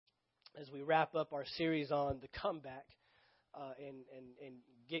as we wrap up our series on the comeback and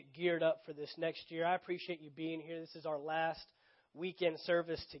get geared up for this next year. I appreciate you being here. This is our last weekend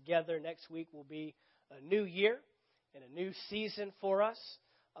service together. Next week will be a new year and a new season for us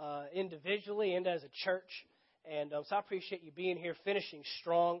individually and as a church. And so I appreciate you being here, finishing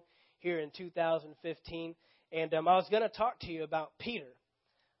strong here in 2015. And I was going to talk to you about Peter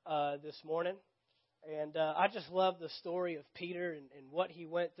this morning. And I just love the story of Peter and what he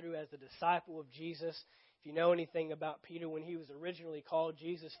went through as a disciple of Jesus. If you know anything about Peter, when he was originally called,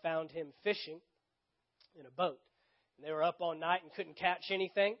 Jesus found him fishing in a boat. And they were up all night and couldn't catch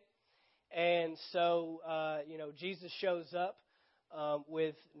anything. And so, Jesus shows up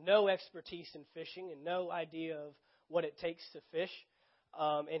with no expertise in fishing and no idea of what it takes to fish.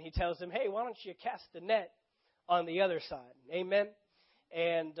 And he tells him, hey, why don't you cast the net on the other side? Amen.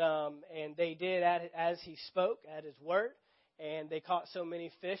 And they did as he spoke, at his word, and they caught so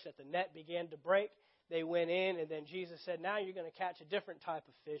many fish that the net began to break. They went in, and then Jesus said, now you're going to catch a different type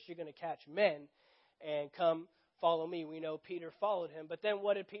of fish. You're going to catch men, and come follow me. We know Peter followed him. But then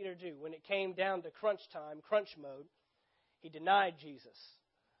what did Peter do? When it came down to crunch time, crunch mode, he denied Jesus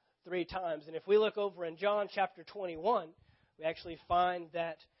 3 times. And if we look over in John chapter 21, we actually find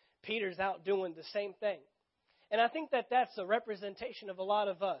that Peter's out doing the same thing. And I think that that's a representation of a lot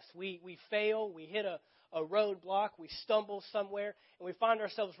of us. We fail, we hit a roadblock, we stumble somewhere, and we find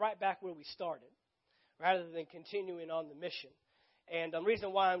ourselves right back where we started, rather than continuing on the mission. And the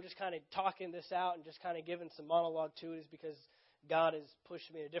reason why I'm just kind of talking this out and just kind of giving some monologue to it is because God has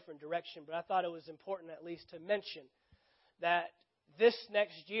pushed me in a different direction. But I thought it was important at least to mention that this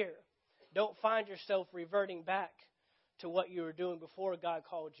next year, don't find yourself reverting back to what you were doing before God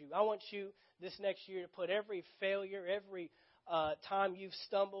called you. I want you this next year to put every failure, every time you've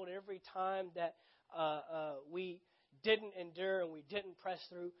stumbled, every time that we didn't endure and we didn't press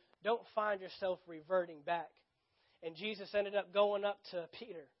through, don't find yourself reverting back. And Jesus ended up going up to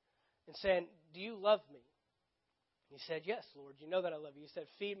Peter and saying, do you love me? He said, yes, Lord, you know that I love you. He said,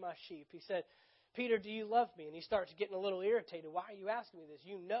 feed my sheep. He said, Peter, do you love me? And he starts getting a little irritated. Why are you asking me this?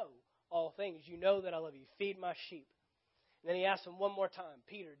 You know all things. You know that I love you. Feed my sheep. And then he asked him one more time,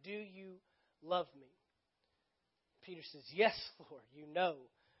 Peter, do you love me? Peter says, yes, Lord, you know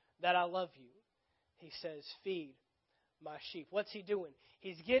that I love you. He says, feed my sheep. What's he doing?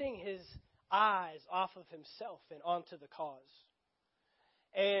 He's getting his eyes off of himself and onto the cause.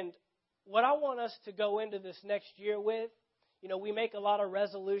 And what I want us to go into this next year with, we make a lot of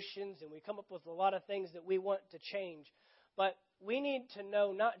resolutions and we come up with a lot of things that we want to change. But we need to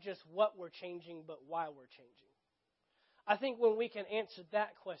know not just what we're changing, but why we're changing. I think when we can answer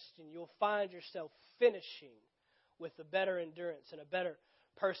that question, you'll find yourself finishing with a better endurance and a better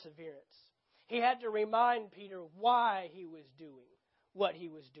perseverance. He had to remind Peter why he was doing what he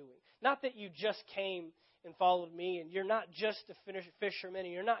was doing. Not that you just came and followed me and you're not just a fisherman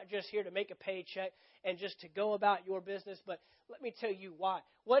and you're not just here to make a paycheck and just to go about your business, but let me tell you why.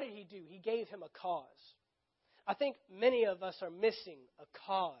 What did he do? He gave him a cause. I think many of us are missing a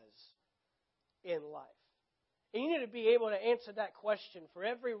cause in life. And you need to be able to answer that question for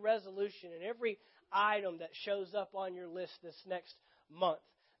every resolution and every item that shows up on your list this next month,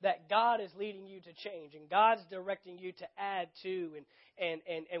 that God is leading you to change and God's directing you to add to.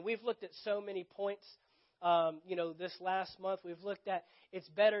 And we've looked at so many points, this last month. We've looked at it's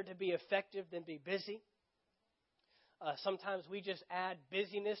better to be effective than be busy. Sometimes we just add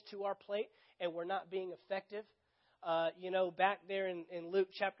busyness to our plate and we're not being effective. Back there in Luke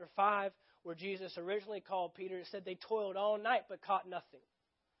chapter 5, where Jesus originally called Peter, it said they toiled all night but caught nothing.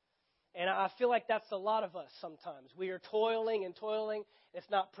 And I feel like that's a lot of us sometimes. We are toiling and toiling. It's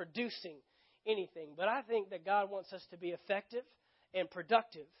not producing anything. But I think that God wants us to be effective and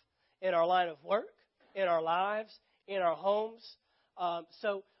productive in our line of work, in our lives, in our homes.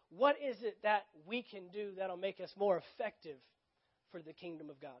 So what is it that we can do that'll make us more effective for the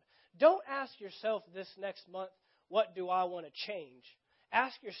kingdom of God? Don't ask yourself this next month, what do I want to change?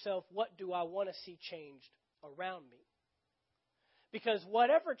 Ask yourself, what do I want to see changed around me? Because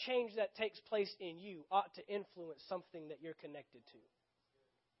whatever change that takes place in you ought to influence something that you're connected to.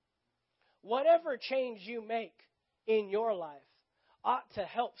 Whatever change you make in your life ought to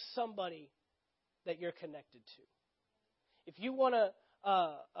help somebody that you're connected to. If you want to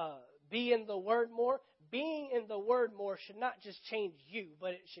be in the Word more, being in the Word more should not just change you,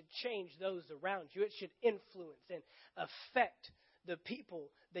 but it should change those around you. It should influence and affect the people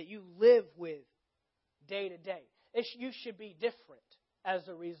that you live with day to day. You should be different as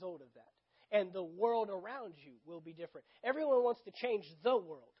a result of that. And the world around you will be different. Everyone wants to change the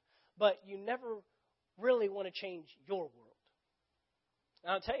world, but you never really want to change your world.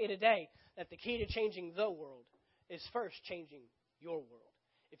 And I'll tell you today that the key to changing the world is first changing your world.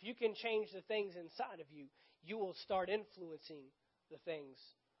 If you can change the things inside of you, you will start influencing the things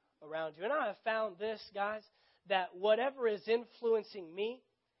around you. And I have found this, guys, that whatever is influencing me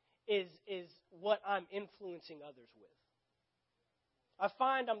is what I'm influencing others with. I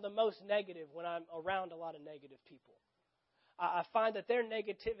find I'm the most negative when I'm around a lot of negative people. I find that their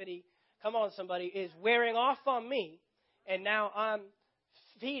negativity, come on somebody, is wearing off on me, and now I'm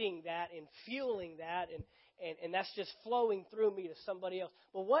feeding that and fueling that, and that's just flowing through me to somebody else.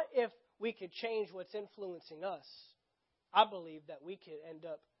 But what if we could change what's influencing us? I believe that we could end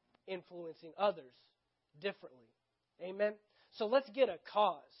up influencing others differently. Amen? So let's get a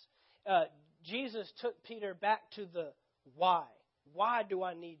cause. Jesus took Peter back to the why. Why do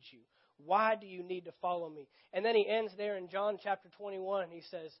I need you? Why do you need to follow me? And then he ends there in John chapter 21, and he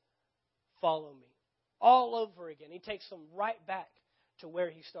says, follow me. All over again. He takes them right back to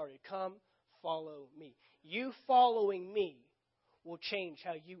where he started. Come, follow me. You following me will change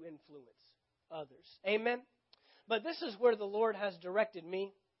how you influence others. Amen? But this is where the Lord has directed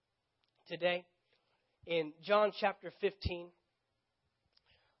me today. In John chapter 15,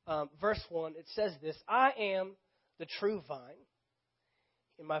 verse 1, it says this, I am the true vine,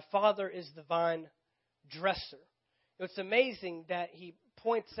 and my Father is the vine dresser. It's amazing that he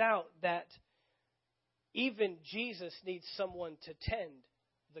points out that even Jesus needs someone to tend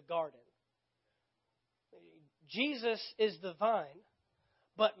the garden. Jesus is the vine,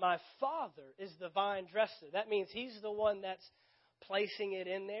 but my Father is the vine dresser. That means he's the one that's placing it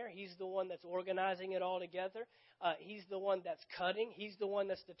in there. He's the one that's organizing it all together. He's the one that's cutting. He's the one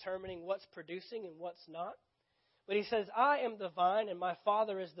that's determining what's producing and what's not. But he says, I am the vine, and my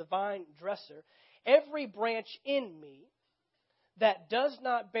Father is the vine dresser. Every branch in me that does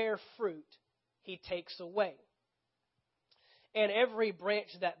not bear fruit, he takes away. And every branch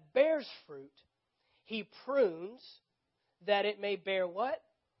that bears fruit, he prunes that it may bear what?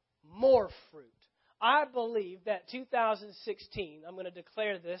 More fruit. I believe that 2016, I'm going to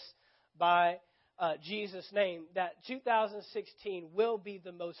declare this by Jesus' name, that 2016 will be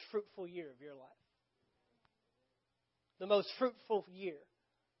the most fruitful year of your life. The most fruitful year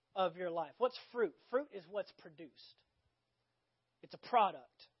of your life. What's fruit? Fruit is what's produced. It's a product.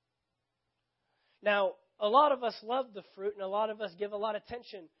 Now, a lot of us love the fruit, and a lot of us give a lot of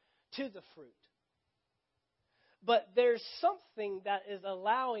attention to the fruit. But there's something that is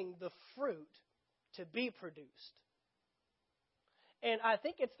allowing the fruit to be produced. And I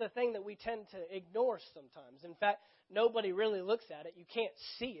think it's the thing that we tend to ignore sometimes. In fact, nobody really looks at it. You can't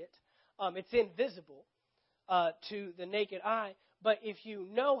see it. It's invisible to the naked eye. But if you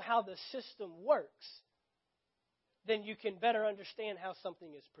know how the system works, then you can better understand how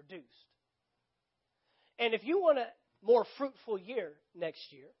something is produced. And if you want a more fruitful year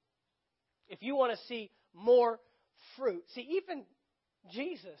next year, if you want to see more fruit, see, even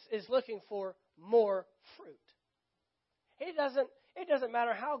Jesus is looking for more fruit. It doesn't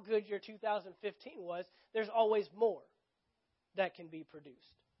matter how good your 2015 was, there's always more that can be produced.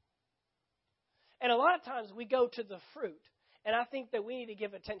 And a lot of times we go to the fruit, and I think that we need to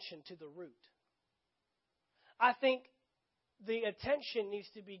give attention to the root. I think the attention needs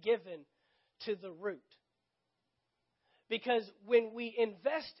to be given to the root. Because when we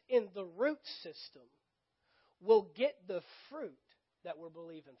invest in the root system, we'll get the fruit that we're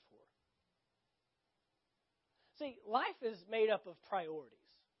believing for. See, life is made up of priorities.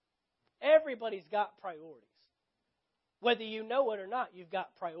 Everybody's got priorities. Whether you know it or not, you've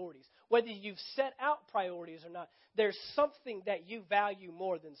got priorities. Whether you've set out priorities or not, there's something that you value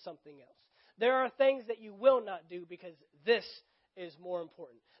more than something else. There are things that you will not do because this is more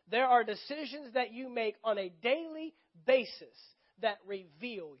important. There are decisions that you make on a daily basis that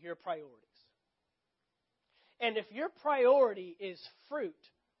reveal your priorities. And if your priority is fruit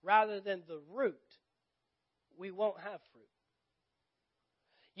rather than the root, we won't have fruit.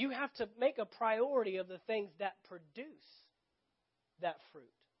 You have to make a priority of the things that produce that fruit.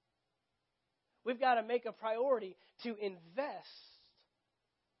 We've got to make a priority to invest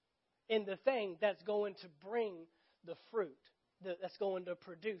in the thing that's going to bring the fruit, that's going to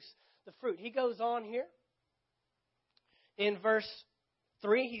produce the fruit. He goes on here in verse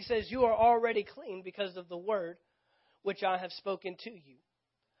 3. He says, you are already clean because of the word which I have spoken to you.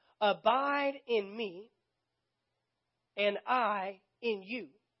 Abide in me, and I in you.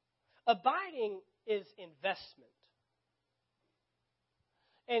 Abiding is investment.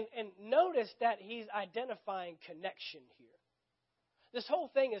 And notice that he's identifying connection here. This whole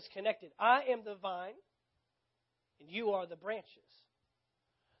thing is connected. I am the vine, and you are the branches.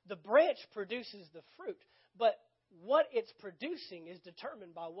 The branch produces the fruit, but what it's producing is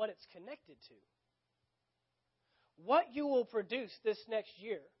determined by what it's connected to. What you will produce this next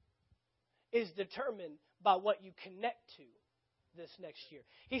year is determined by what you connect to this next year.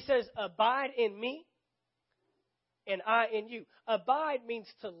 He says, abide in me and I in you. Abide means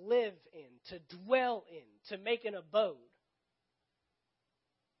to live in, to dwell in, to make an abode.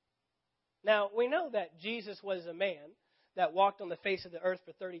 Now, we know that Jesus was a man that walked on the face of the earth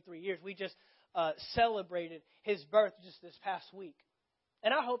for 33 years. We just celebrated his birth just this past week.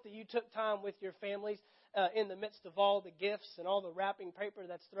 And I hope that you took time with your families in the midst of all the gifts and all the wrapping paper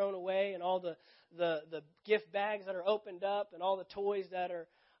that's thrown away and all the gift bags that are opened up and all the toys that are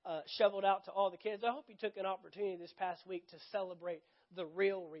shoveled out to all the kids. I hope you took an opportunity this past week to celebrate the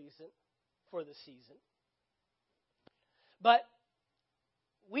real reason for the season. But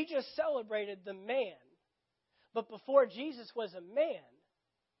we just celebrated the man. But before Jesus was a man,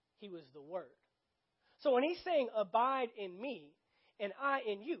 he was the Word. So when he's saying, abide in me and I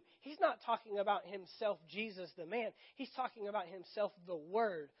in you, he's not talking about himself, Jesus the man. He's talking about himself, the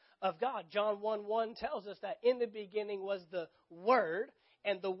Word of God. John 1:1 tells us that in the beginning was the Word,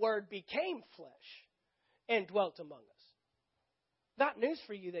 and the Word became flesh and dwelt among us. Got news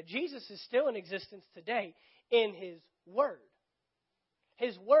for you that Jesus is still in existence today in his Word.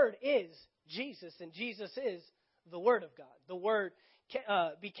 His Word is Jesus, and Jesus is the Word of God. The Word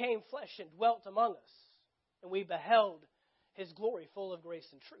became flesh and dwelt among us, and we beheld his glory full of grace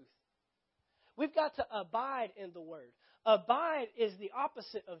and truth. We've got to abide in the Word. Abide is the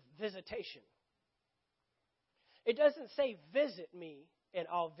opposite of visitation. It doesn't say visit me and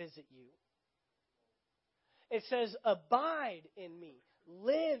I'll visit you. It says abide in me,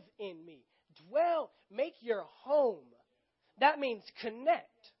 live in me, dwell, make your home. That means connect.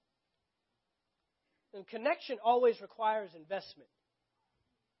 And connection always requires investment.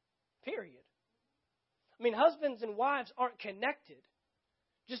 Period. I mean, husbands and wives aren't connected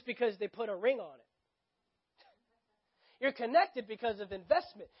just because they put a ring on it. You're connected because of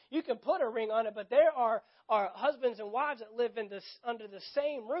investment. You can put a ring on it, but there are husbands and wives that live under the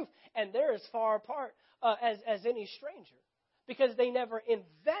same roof, and they're as far apart as any stranger because they never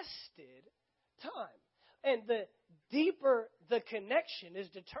invested time. And the deeper the connection is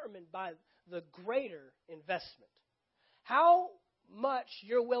determined by the greater investment. How much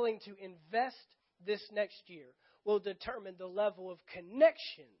you're willing to invest this next year will determine the level of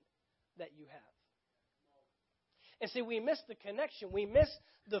connection that you have. And see, we miss the connection. We miss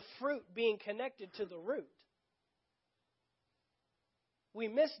the fruit being connected to the root. We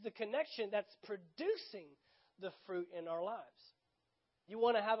miss the connection that's producing the fruit in our lives. You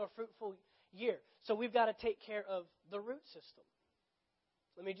want to have a fruitful year. So we've got to take care of the root system.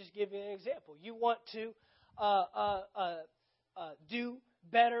 Let me just give you an example. You want to do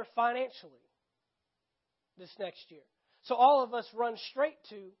better financially this next year. So all of us run straight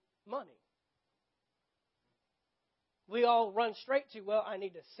to money. We all run straight to, well, I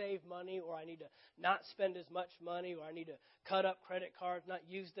need to save money, or I need to not spend as much money, or I need to cut up credit cards, not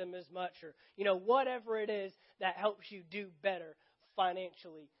use them as much, or, whatever it is that helps you do better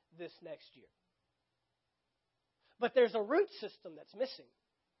financially this next year. But there's a root system that's missing.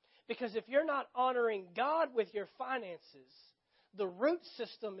 Because if you're not honoring God with your finances, the root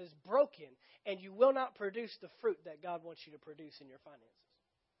system is broken, and you will not produce the fruit that God wants you to produce in your finances.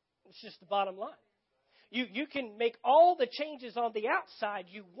 It's just the bottom line. You can make all the changes on the outside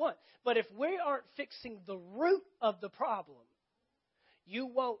you want, but if we aren't fixing the root of the problem, you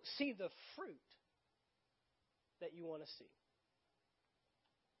won't see the fruit that you want to see.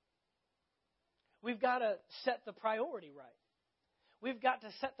 We've got to set the priority right. We've got to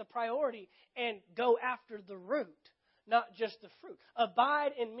set the priority and go after the root, not just the fruit.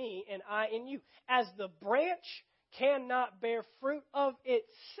 Abide in me and I in you. As the branch cannot bear fruit of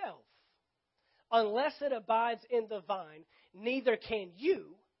itself unless it abides in the vine, neither can you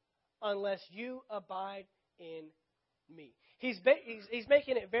unless you abide in me. He's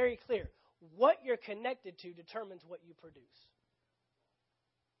making it very clear. What you're connected to determines what you produce.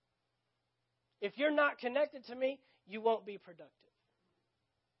 If you're not connected to me, you won't be productive.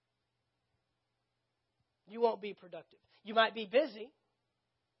 You won't be productive. You might be busy,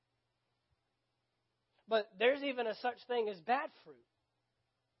 but there's even a such thing as bad fruit.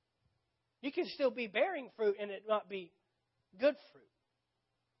 You can still be bearing fruit and it not be good fruit.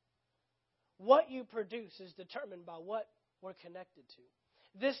 What you produce is determined by what we're connected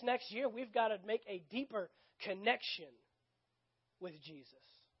to. This next year, we've got to make a deeper connection with Jesus.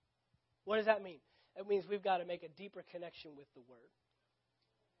 What does that mean? It means we've got to make a deeper connection with the Word.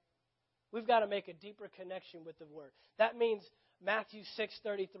 We've got to make a deeper connection with the Word. That means Matthew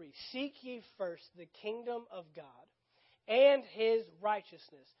 6:33. Seek ye first the kingdom of God and His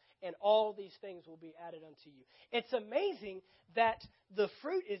righteousness, and all these things will be added unto you. It's amazing that the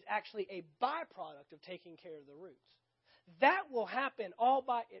fruit is actually a byproduct of taking care of the roots. That will happen all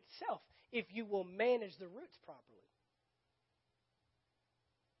by itself if you will manage the roots properly.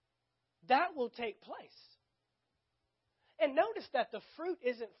 That will take place. And notice that the fruit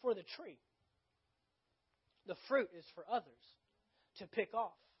isn't for the tree. The fruit is for others to pick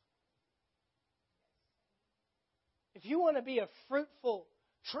off. If you want to be a fruitful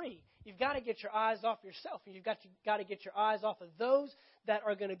tree, you've got to get your eyes off yourself. And you've got to get your eyes off of those that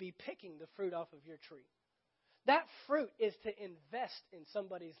are going to be picking the fruit off of your tree. That fruit is to invest in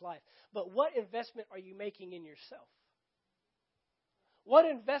somebody's life. But what investment are you making in yourself? What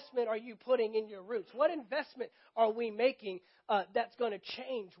investment are you putting in your roots? What investment are we making that's going to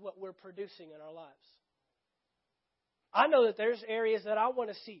change what we're producing in our lives? I know that there's areas that I want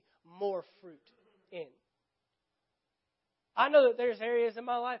to see more fruit in. I know that there's areas in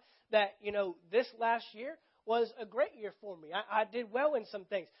my life that, this last year was a great year for me. I did well in some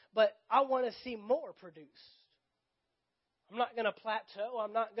things, but I want to see more produced. I'm not going to plateau.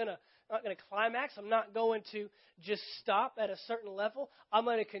 I'm not going to climax. I'm not going to just stop at a certain level. I'm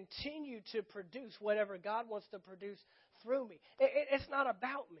going to continue to produce whatever God wants to produce through me. It's not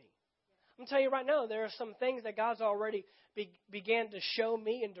about me. I'm telling you right now, there are some things that God's already began to show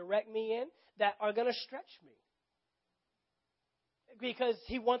me and direct me in that are going to stretch me. Because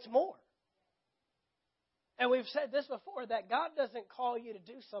He wants more. And we've said this before, that God doesn't call you to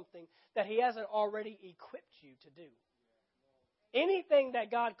do something that He hasn't already equipped you to do. Anything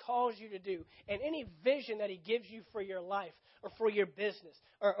that God calls you to do, and any vision that He gives you for your life, or for your business,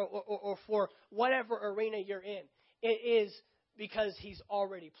 or for whatever arena you're in, it is because He's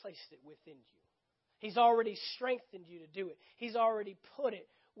already placed it within you. He's already strengthened you to do it. He's already put it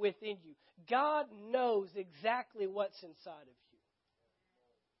within you. God knows exactly what's inside of you.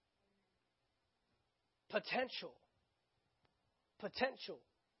 Potential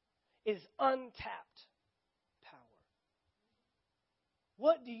is untapped power.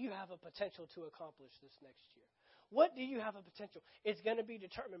 What do you have a potential to accomplish this next year? What do you have a potential? It's going to be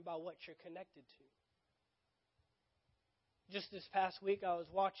determined by what you're connected to. Just this past week, I was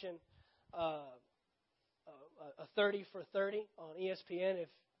watching a 30 for 30 on ESPN. If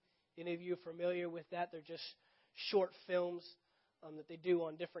any of you are familiar with that, they're just short films that they do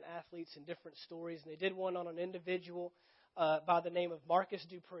on different athletes and different stories. And they did one on an individual by the name of Marcus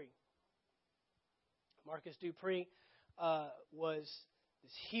Dupree. Marcus Dupree was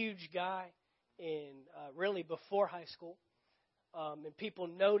this huge guy in really before high school. And people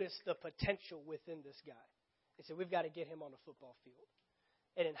noticed the potential within this guy. They said, we've got to get him on a football field.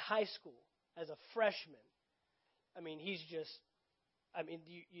 And in high school, as a freshman, you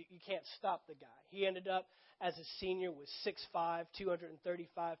can't stop the guy. He ended up as a senior with 6'5",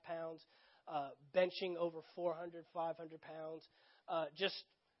 235 pounds, benching over 400, 500 pounds.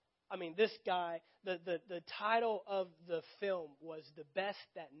 This guy, the title of the film was The Best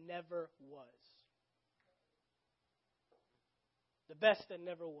That Never Was. The Best That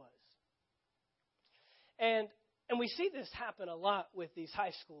Never Was. And we see this happen a lot with these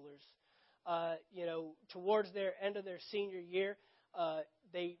high schoolers. Towards their end of their senior year,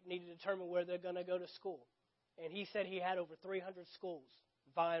 they need to determine where they're going to go to school. And he said he had over 300 schools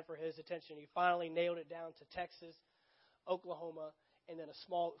vying for his attention. He finally nailed it down to Texas, Oklahoma, and then a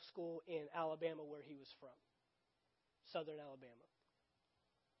small school in Alabama where he was from, Southern Alabama.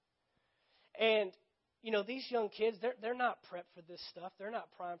 And, these young kids, they're not prepped for this stuff. They're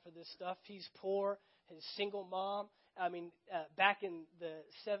not primed for this stuff. He's poor. His single mom. Back in the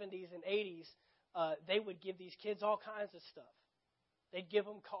 70s and 80s, they would give these kids all kinds of stuff. They'd give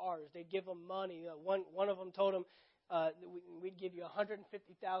them cars. They'd give them money. One of them told him, we'd give you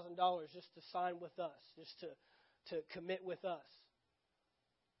 $150,000 just to sign with us, just to commit with us.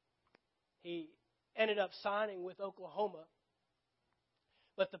 He ended up signing with Oklahoma,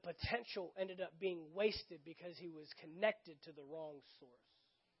 but the potential ended up being wasted because he was connected to the wrong source.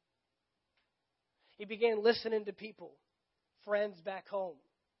 He began listening to people, friends back home,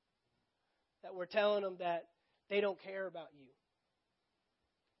 that were telling him that they don't care about you.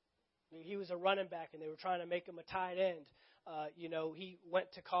 He was a running back, and they were trying to make him a tight end. He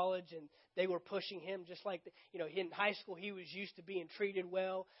went to college, and they were pushing him just like, in high school, he was used to being treated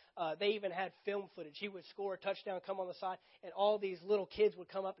well. They even had film footage. He would score a touchdown, come on the side, and all these little kids would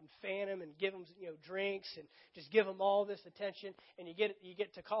come up and fan him and give him, drinks and just give him all this attention. And you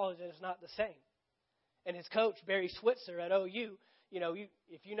get to college, and it's not the same. And his coach, Barry Switzer at OU,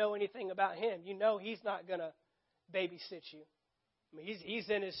 if you know anything about him, he's not going to babysit you. I mean, he's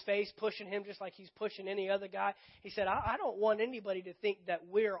in his face pushing him just like he's pushing any other guy. He said, I don't want anybody to think that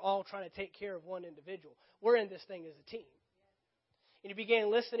we're all trying to take care of one individual. We're in this thing as a team. And he began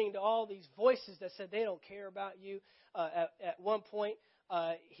listening to all these voices that said they don't care about you. At one point,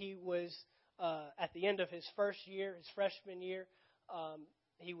 he was at the end of his first year, his freshman year,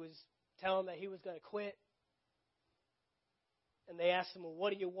 he was telling them that he was going to quit. And they asked him, well,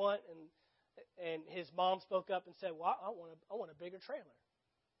 what do you want? And his mom spoke up and said, well, I want a bigger trailer.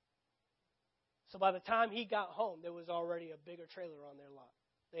 So by the time he got home, there was already a bigger trailer on their lot.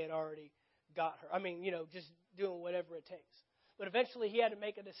 They had already got her. I mean, just doing whatever it takes. But eventually he had to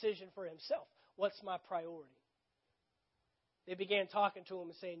make a decision for himself. What's my priority? They began talking to him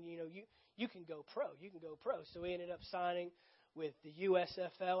and saying, you can go pro. You can go pro. So he ended up signing with the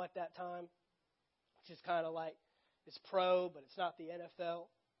USFL at that time, which is kind of like it's pro, but it's not the NFL.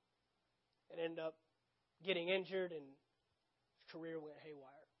 And ended up getting injured, and his career went haywire.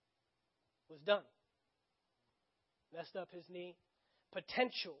 Was done. Messed up his knee.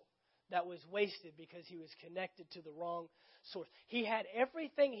 Potential that was wasted because he was connected to the wrong source. He had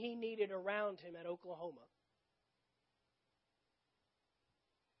everything he needed around him at Oklahoma,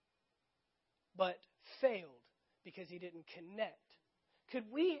 but failed because he didn't connect. Could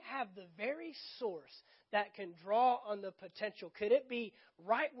we have the very source that can draw on the potential? Could it be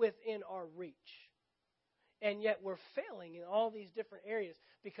right within our reach? And yet we're failing in all these different areas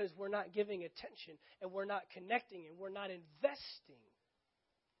because we're not giving attention and we're not connecting and we're not investing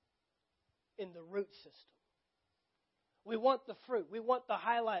in the root system. We want the fruit. We want the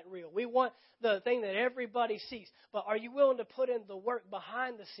highlight reel. We want the thing that everybody sees. But are you willing to put in the work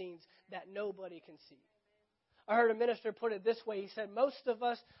behind the scenes that nobody can see? I heard a minister put it this way. He said, most of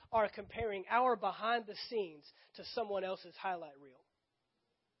us are comparing our behind the scenes to someone else's highlight reel.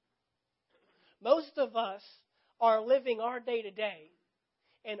 Most of us are living our day to day,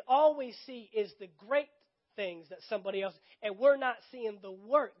 and all we see is the great things that somebody else, and we're not seeing the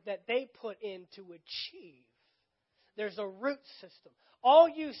work that they put in to achieve. There's a root system. All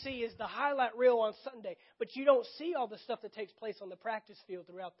you see is the highlight reel on Sunday, but you don't see all the stuff that takes place on the practice field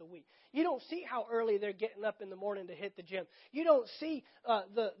throughout the week. You don't see how early they're getting up in the morning to hit the gym. You don't see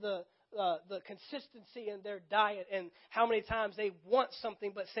the consistency in their diet and how many times they want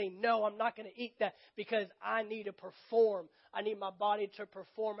something but say, no, I'm not going to eat that because I need to perform. I need my body to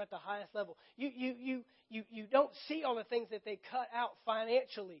perform at the highest level. You don't see all the things that they cut out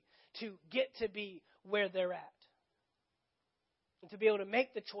financially to get to be where they're at and to be able to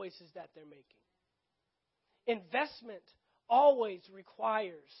make the choices that they're making. Investment always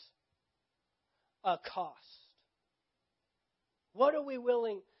requires a cost. What are we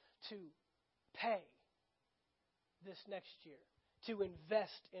willing to pay this next year to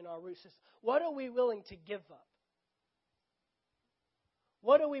invest in our root system? What are we willing to give up?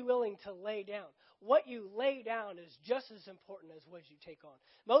 What are we willing to lay down? What you lay down is just as important as what you take on.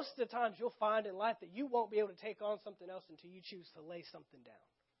 Most of the times you'll find in life that you won't be able to take on something else until you choose to lay something down.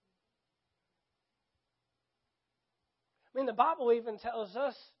 I mean, the Bible even tells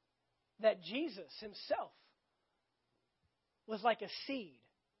us that Jesus himself was like a seed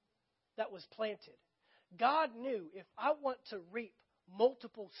that was planted. God knew if I want to reap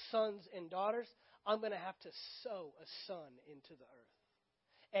multiple sons and daughters, I'm going to have to sow a son into the earth.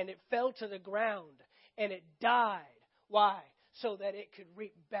 And it fell to the ground, and it died. Why? So that it could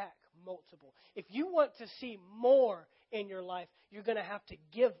reap back multiple. If you want to see more in your life, you're going to have to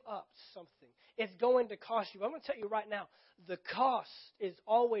give up something. It's going to cost you. I'm going to tell you right now, the cost is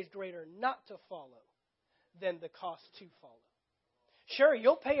always greater not to follow than the cost to follow. Sure,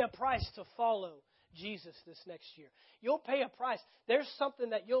 you'll pay a price to follow Jesus this next year. You'll pay a price. There's something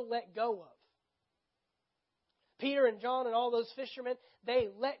that you'll let go of. Peter and John and all those fishermen, they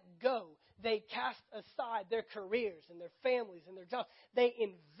let go. They cast aside their careers and their families and their jobs. They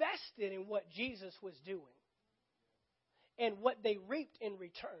invested in what Jesus was doing. And what they reaped in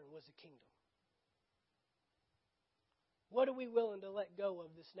return was a kingdom. What are we willing to let go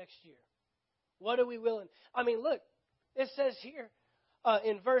of this next year? What are we willing? I mean, look, it says here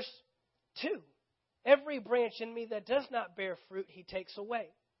in verse 2, every branch in me that does not bear fruit, he takes away.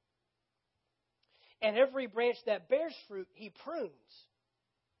 And every branch that bears fruit, he prunes,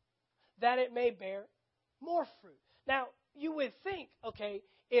 that it may bear more fruit. Now, you would think, okay,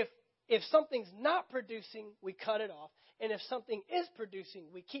 if something's not producing, we cut it off. And if something is producing,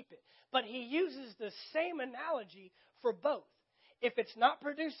 we keep it. But he uses the same analogy for both. If it's not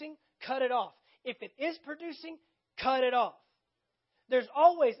producing, cut it off. If it is producing, cut it off. There's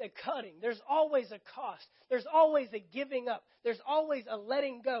always a cutting. There's always a cost. There's always a giving up. There's always a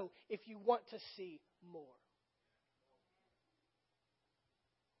letting go if you want to see more.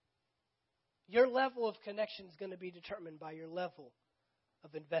 Your level of connection is going to be determined by your level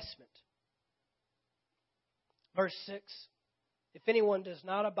of investment. Verse 6, if anyone does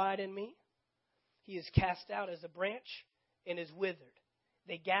not abide in me, he is cast out as a branch and is withered.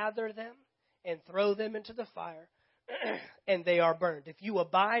 They gather them and throw them into the fire, and they are burned. If you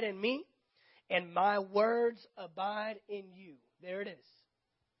abide in me, and my words abide in you. There it is.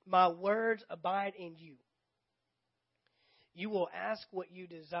 My words abide in you. You will ask what you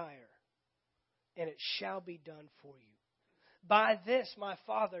desire, and it shall be done for you. By this, my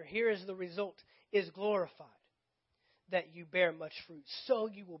Father, here is the result, is glorified, that you bear much fruit. So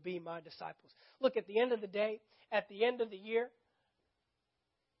you will be my disciples. Look, at the end of the day, at the end of the year,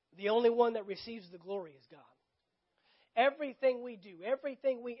 the only one that receives the glory is God. Everything we do,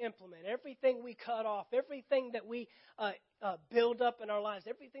 everything we implement, everything we cut off, everything that we build up in our lives,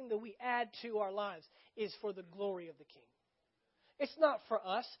 everything that we add to our lives is for the glory of the King. It's not for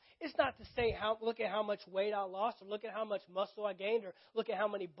us. It's not to say, look at how much weight I lost, or look at how much muscle I gained, or look at how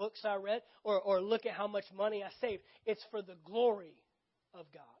many books I read, or look at how much money I saved. It's for the glory of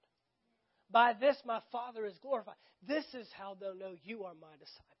God. By this my Father is glorified. This is how they'll know you are my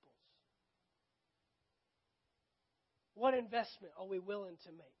disciples. What investment are we willing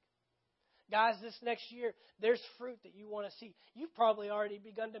to make? Guys, this next year, there's fruit that you want to see. You've probably already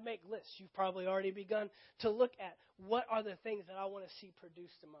begun to make lists. You've probably already begun to look at what are the things that I want to see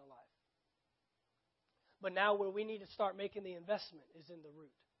produced in my life. But now where we need to start making the investment is in the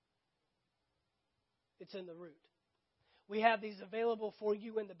root. It's in the root. We have these available for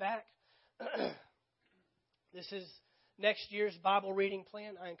you in the back. This is next year's Bible reading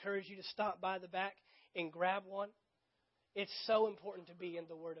plan. I encourage you to stop by the back and grab one. It's so important to be in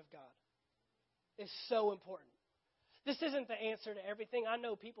the Word of God. It's so important. This isn't the answer to everything. I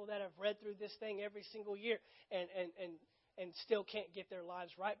know people that have read through this thing every single year and still can't get their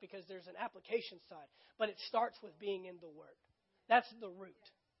lives right because there's an application side. But it starts with being in the Word. That's the root.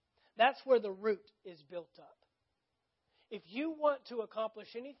 That's where the root is built up. If you want to accomplish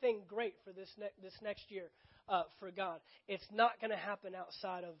anything great for this next year for God, it's not going to happen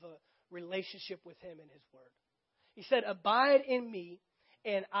outside of a relationship with Him and His Word. He said, abide in me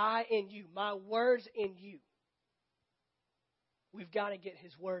and I in you. My words in you. We've got to get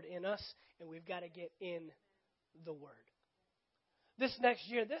His Word in us, and we've got to get in the Word. This next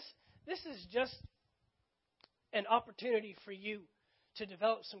year, this is just an opportunity for you to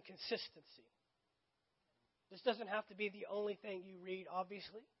develop some consistency. This doesn't have to be the only thing you read,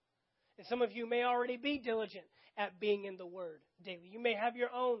 obviously. And some of you may already be diligent at being in the Word daily. You may have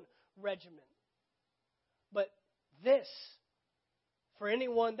your own regimen. But this, for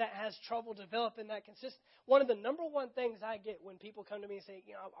anyone that has trouble developing that consistency, one of the number one things I get when people come to me and say,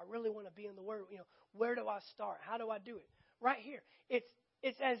 I really want to be in the Word, where do I start? How do I do it? Right here.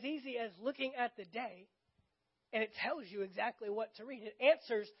 It's as easy as looking at the day, and it tells you exactly what to read. It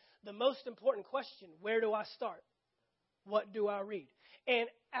answers the most important question, where do I start? What do I read? And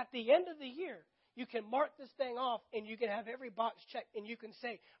at the end of the year, you can mark this thing off, and you can have every box checked, and you can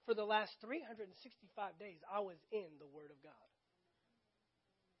say, for the last 365 days, I was in the Word of God.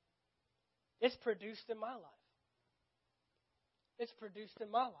 It's produced in my life. It's produced in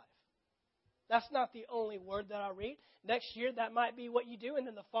my life. That's not the only word that I read. Next year, that might be what you do, and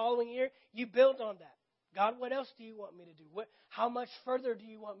then the following year, you build on that. God, what else do you want me to do? How much further do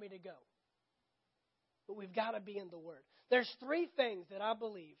you want me to go? But we've got to be in the Word. There's three things that I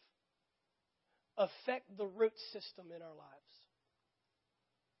believe affect the root system in our lives.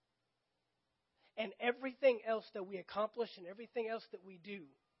 And everything else that we accomplish and everything else that we do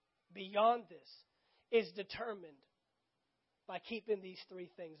beyond this is determined by keeping these three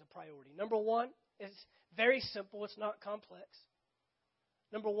things a priority. Number one is very simple. It's not complex.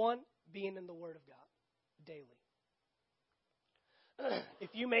 Number one, being in the Word of God daily. If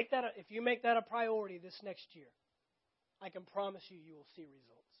you make that a priority this next year, I can promise you will see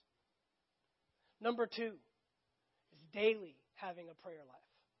results. Number two is daily having a prayer life.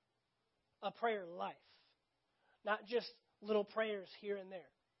 A prayer life. Not just little prayers here and there.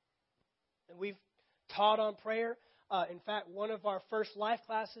 And we've taught on prayer. In fact, one of our first life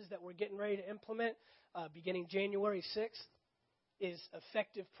classes that we're getting ready to implement beginning January 6th is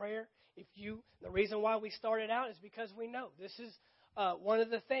effective prayer. The reason why we started out is because we know this is one of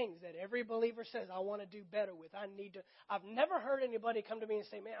the things that every believer says, I want to do better with. I've never heard anybody come to me and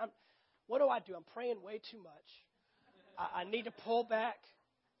say, man, what do I do? I'm praying way too much. I need to pull back.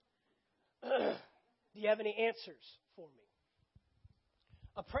 Do you have any answers for me?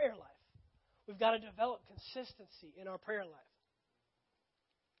 a prayer life. We've got to develop consistency in our prayer life.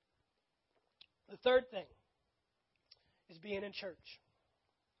 The third thing is being in church.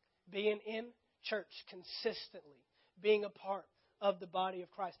 Being in church consistently. Being a part of the body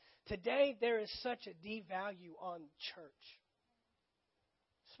of Christ. Today, there is such a devalue on church,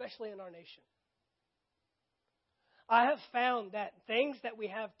 especially in our nation. I have found that things that we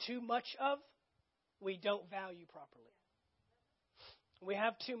have too much of, we don't value properly. We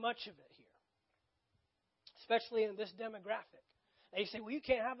have too much of it here, especially in this demographic. Now you say, well, you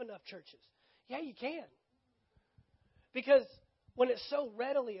can't have enough churches. Yeah, you can. Because when it's so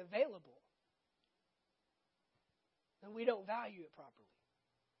readily available, then we don't value it properly.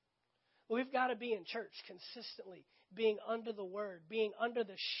 We've got to be in church consistently, being under the Word, being under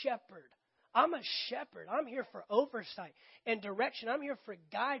the shepherd. I'm a shepherd. I'm here for oversight and direction. I'm here for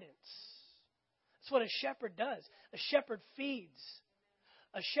guidance. That's what a shepherd does. A shepherd feeds.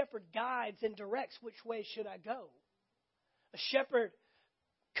 A shepherd guides and directs which way should I go. A shepherd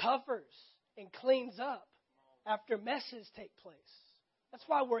covers and cleans up after messes take place. That's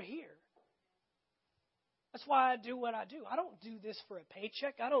why we're here. That's why I do what I do. I don't do this for a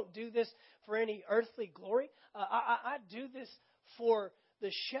paycheck. I don't do this for any earthly glory. I do this for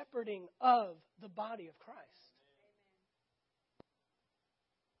the shepherding of the body of Christ.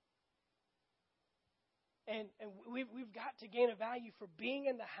 And we've got to gain a value for being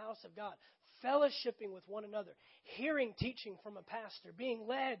in the house of God, fellowshipping with one another, hearing teaching from a pastor, being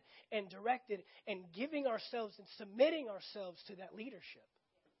led and directed, and giving ourselves and submitting ourselves to that leadership.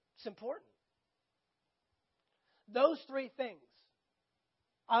 It's important. Those three things,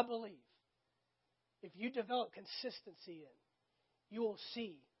 I believe, if you develop consistency in, you will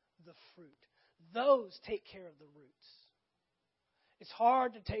see the fruit. Those take care of the roots. It's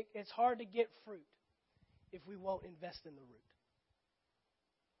hard to get fruit if we won't invest in the root.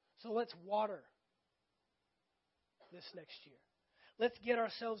 So let's water this next year. Let's get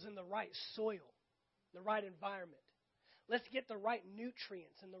ourselves in the right soil, the right environment. Let's get the right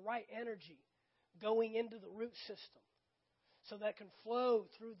nutrients and the right energy going into the root system so that can flow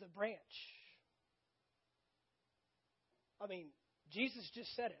through the branch. I mean, Jesus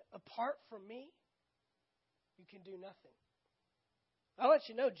just said it. Apart from me, you can do nothing. I'll let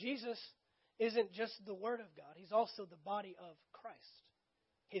you know, Jesus isn't just the Word of God. He's also the body of Christ,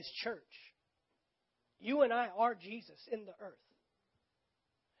 His church. You and I are Jesus in the earth.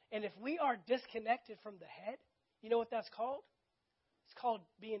 And if we are disconnected from the head, you know what that's called? It's called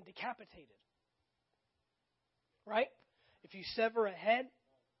being decapitated. Right? If you sever a head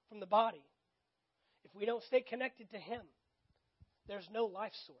from the body, if we don't stay connected to Him, there's no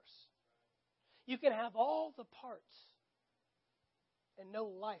life source. You can have all the parts and no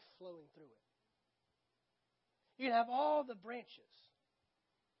life flowing through it. You can have all the branches,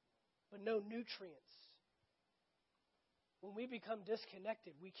 but no nutrients. When we become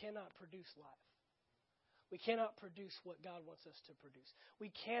disconnected, we cannot produce life. We cannot produce what God wants us to produce.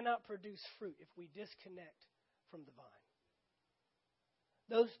 We cannot produce fruit if we disconnect from the vine.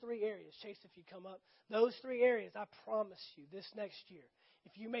 Those three areas, Chase, if you come up, those three areas, I promise you, this next year,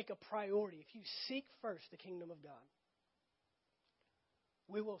 if you make a priority, if you seek first the kingdom of God,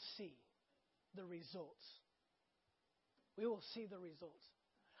 we will see the results. We will see the results.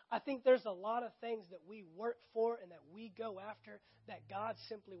 I think there's a lot of things that we work for and that we go after that God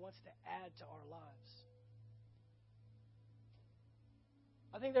simply wants to add to our lives.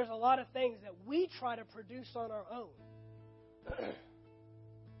 I think there's a lot of things that we try to produce on our own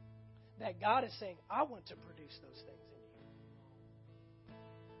that God is saying, I want to produce those things in you.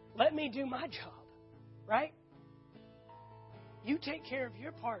 Let me do my job, right? You take care of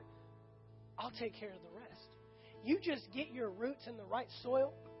your part. I'll take care of the rest. You just get your roots in the right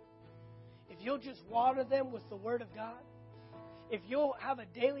soil. If you'll just water them with the Word of God. If you'll have a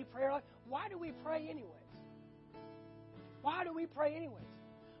daily prayer life. Why do we pray anyways? Why do we pray anyways?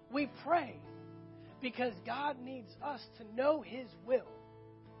 We pray because God needs us to know His will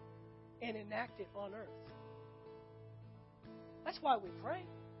and enact it on earth. That's why we pray.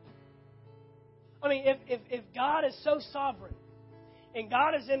 I mean, if God is so sovereign and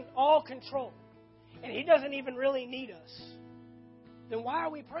God is in all control and He doesn't even really need us, then why are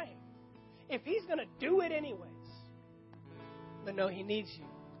we praying? If He's going to do it anyways. But no, He needs you.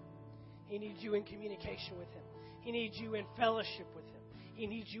 He needs you in communication with Him. He needs you in fellowship with Him. He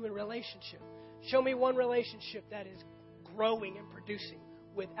needs you in relationship. Show me one relationship that is growing and producing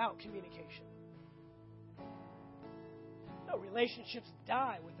without communication. No, relationships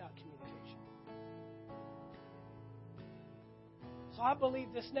die without communication. So I believe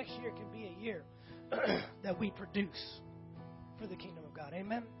this next year can be a year that we produce for the kingdom of God. God.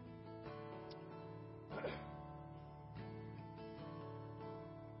 Amen.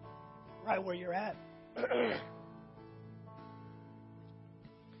 Right where you're at.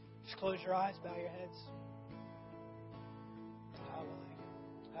 Just close your eyes, bow your heads. Hallelujah.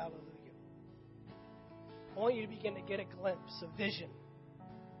 Hallelujah. I want you to begin to get a glimpse, a vision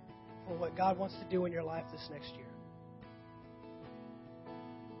for what God wants to do in your life this next year.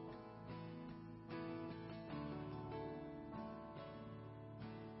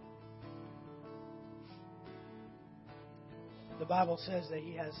 The Bible says that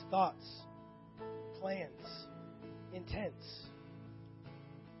He has thoughts, plans, intents.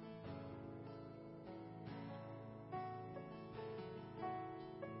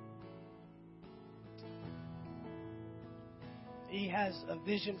 He has a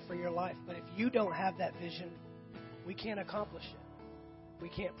vision for your life, but if you don't have that vision, we can't accomplish it. We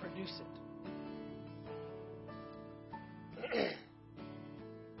can't produce it.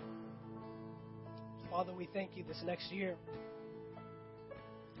 Father, we thank you this next year.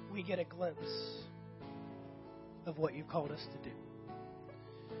 We get a glimpse of what you called us to do.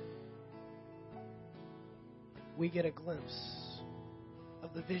 We get a glimpse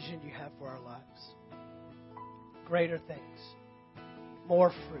of the vision you have for our lives. Greater things.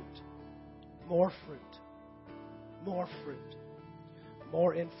 More fruit. More fruit. More fruit.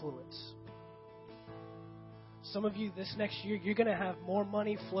 More influence. Some of you this next year, you're going to have more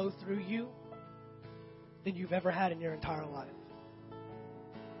money flow through you than you've ever had in your entire life.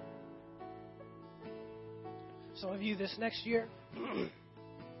 Some of you this next year,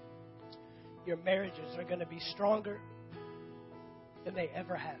 your marriages are going to be stronger than they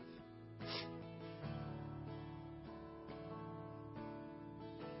ever have.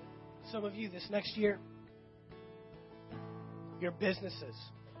 Some of you this next year, your businesses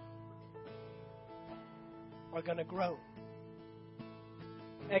are going to grow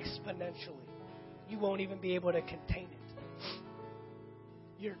exponentially. You won't even be able to contain it.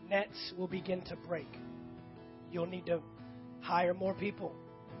 Your nets will begin to break. You'll need to hire more people.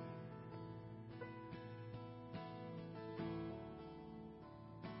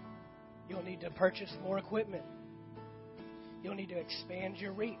 You'll need to purchase more equipment. You'll need to expand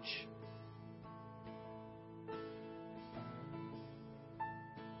your reach.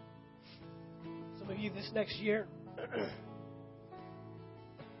 Some of you this next year,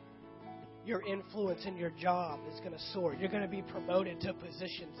 your influence in your job is going to soar. You're going to be promoted to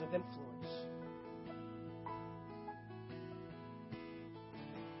positions of influence.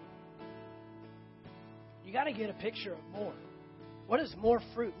 You got to get a picture of more. What does more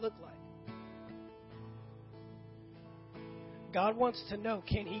fruit look like? God wants to know,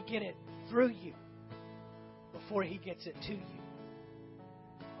 can He get it through you before He gets it to you?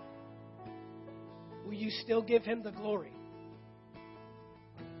 Will you still give Him the glory?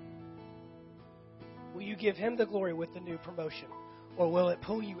 Will you give Him the glory with the new promotion? Or will it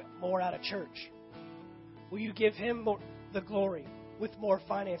pull you more out of church? Will you give Him more, the glory with more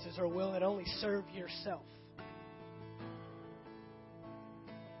finances, or will it only serve yourself?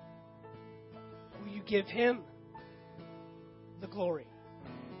 Will you give Him the glory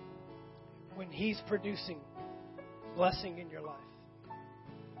when He's producing blessing in your life?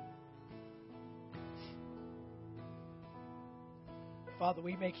 Father,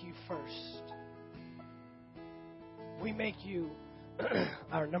 we make you first. We make you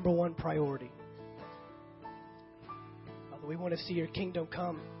our number one priority. Father, we want to see your kingdom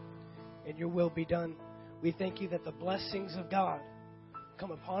come and your will be done. We thank you that the blessings of God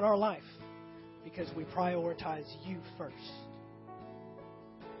come upon our life because we prioritize you first.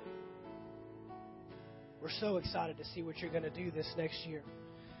 We're so excited to see what you're going to do this next year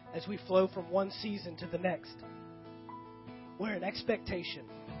as we flow from one season to the next. We're in expectation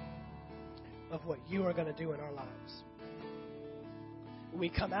of what you are going to do in our lives. We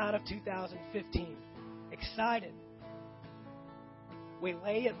come out of 2015 excited. We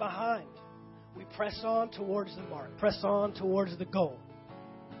lay it behind. We press on towards the mark, press on towards the goal.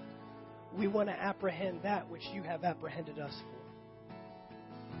 We want to apprehend that which you have apprehended us for.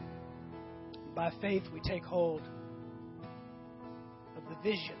 By faith, we take hold of the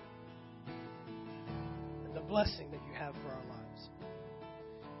vision and the blessing that you have for our lives.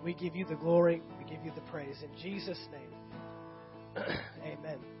 We give you the glory. We give you the praise. In Jesus' name,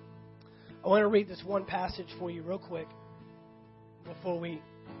 amen. I want to read this one passage for you real quick before we,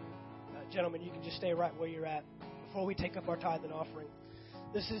 gentlemen, you can just stay right where you're at, before we take up our tithe and offering.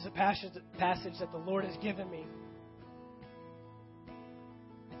 This is a passage that the Lord has given me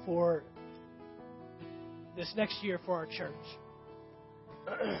for this next year for our church.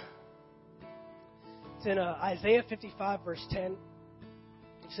 It's in Isaiah 55, verse 10.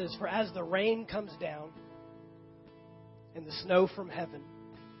 It says, for as the rain comes down and the snow from heaven,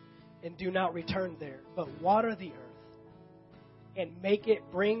 and do not return there, but water the earth, and make it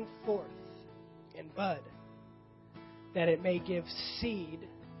bring forth and bud, that it may give seed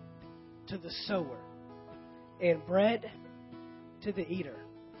to the sower, and bread to the eater,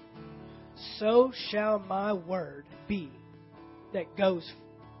 so shall my word be that goes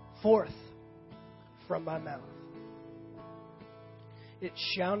forth from my mouth. It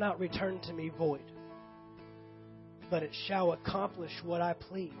shall not return to me void, but it shall accomplish what I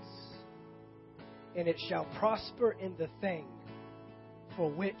please, and it shall prosper in the thing for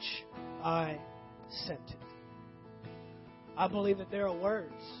which I sent it. I believe that there are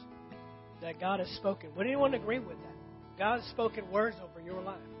words that God has spoken. Would anyone agree with that? God has spoken words over your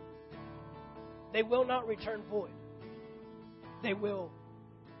life. They will not return void. They will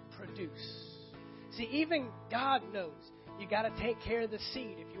produce. See, even God knows you got to take care of the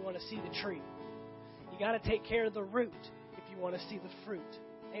seed if you want to see the tree. You got to take care of the root if you want to see the fruit.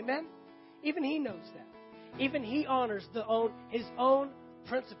 Amen? Even He knows that. Even He honors His own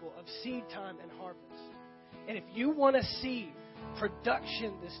principle of seed time and harvest. And if you want to see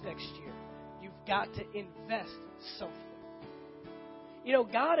production this next year, you've got to invest something. You know,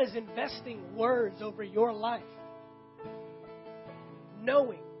 God is investing words over your life,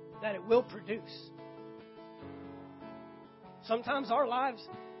 knowing that it will produce. Sometimes our lives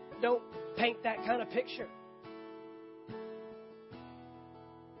don't paint that kind of picture.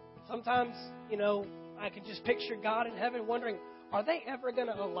 Sometimes, I can just picture God in heaven wondering, are they ever going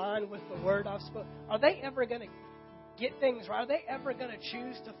to align with the word I've spoken? Are they ever going to get things right? Are they ever going to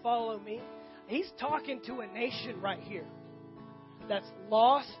choose to follow me? He's talking to a nation right here that's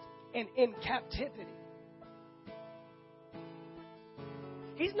lost and in captivity.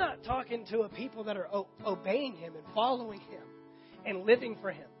 He's not talking to a people that are obeying Him and following Him and living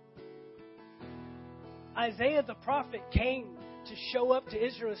for Him. Isaiah the prophet came to show up to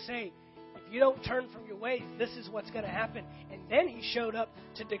Israel and say, if you don't turn from your ways, this is what's going to happen. And then he showed up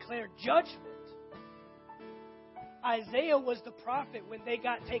to declare judgment. Isaiah was the prophet when they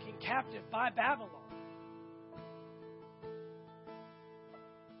got taken captive by Babylon.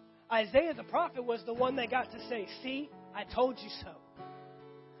 Isaiah the prophet was the one that got to say, see, I told you so.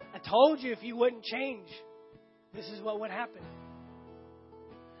 I told you if you wouldn't change, this is what would happen.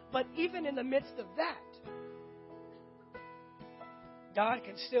 But even in the midst of that, God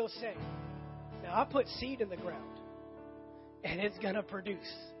can still say, now I put seed in the ground, and it's going to produce.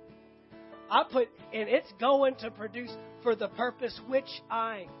 And it's going to produce for the purpose which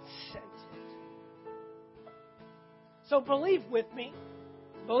I sent it. So believe with me,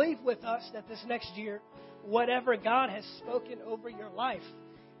 believe with us that this next year, whatever God has spoken over your life,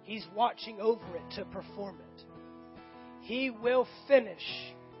 He's watching over it to perform it. He will finish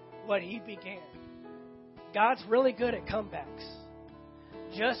what He began. God's really good at comebacks.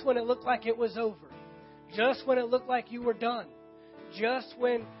 Just when it looked like it was over, just when it looked like you were done, just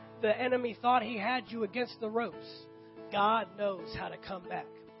when the enemy thought he had you against the ropes, God knows how to come back.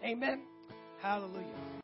 Amen? Hallelujah.